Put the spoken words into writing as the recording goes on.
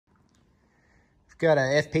Got a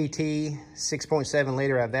FPT 6.7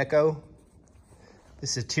 liter Iveco.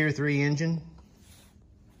 This is a tier 3 engine.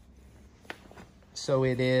 So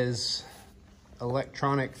it is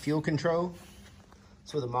electronic fuel control.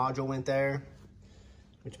 So the module went there,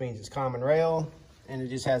 which means it's common rail, and it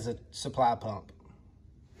just has a supply pump.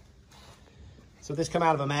 So this come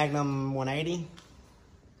out of a Magnum 180.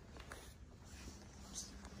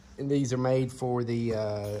 And these are made for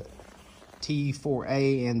the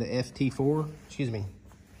T4A and the FT4,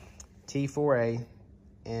 T4A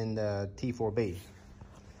and T4B.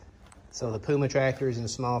 So the Puma tractors and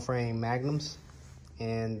small frame Magnums.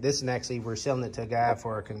 And this is actually, we're selling it to a guy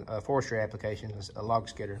for a forestry application, a log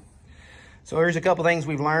skidder. So here's a couple things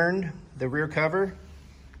we've learned. The rear cover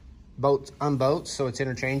unbolts, so it's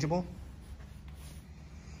interchangeable.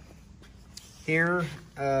 Here,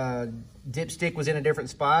 dipstick was in a different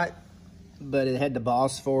spot, but it had the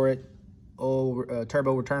Bosch for it.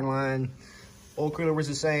 Turbo return line. Oil cooler was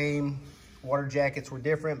the same. Water jackets were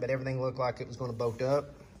different, but everything looked like it was going to bolt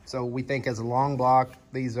up. So we think as a long block,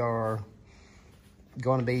 these are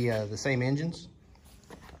going to be the same engines.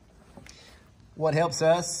 What helps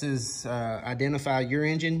us is identify your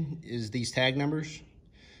engine is these tag numbers.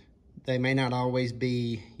 They may not always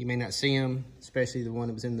be, you may not see them, especially the one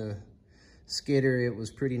that was in the skidder. It was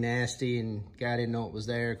pretty nasty and guy didn't know it was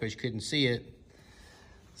there because you couldn't see it.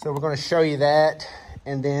 So we're going to show you that.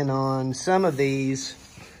 And then on some of these,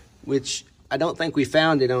 which I don't think we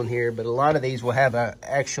found it on here, but a lot of these will have an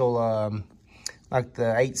actual, like the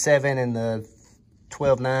 8.7 and the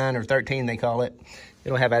 12.9 or 13 they call it.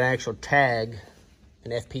 It'll have an actual tag,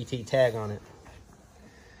 an FPT tag on it.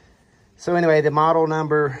 So anyway, the model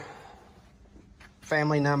number,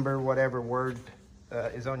 family number, whatever word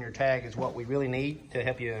is on your tag is what we really need to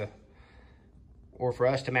help you, or for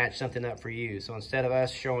us to match something up for you. So instead of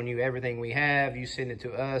us showing you everything we have, you send it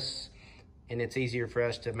to us, and it's easier for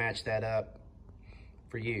us to match that up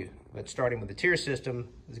for you. But starting with the tier system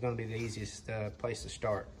is going to be the easiest place to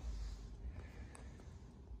start.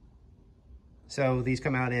 So these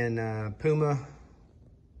come out in Puma,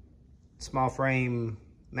 small frame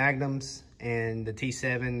Magnums, and the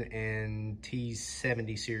T7 and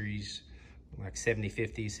T70 series, like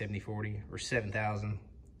 7050, 7040, or 7000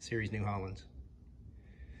 series New Hollands.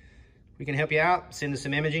 We can help you out. Send us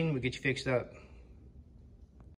some imaging. We'll get you fixed up.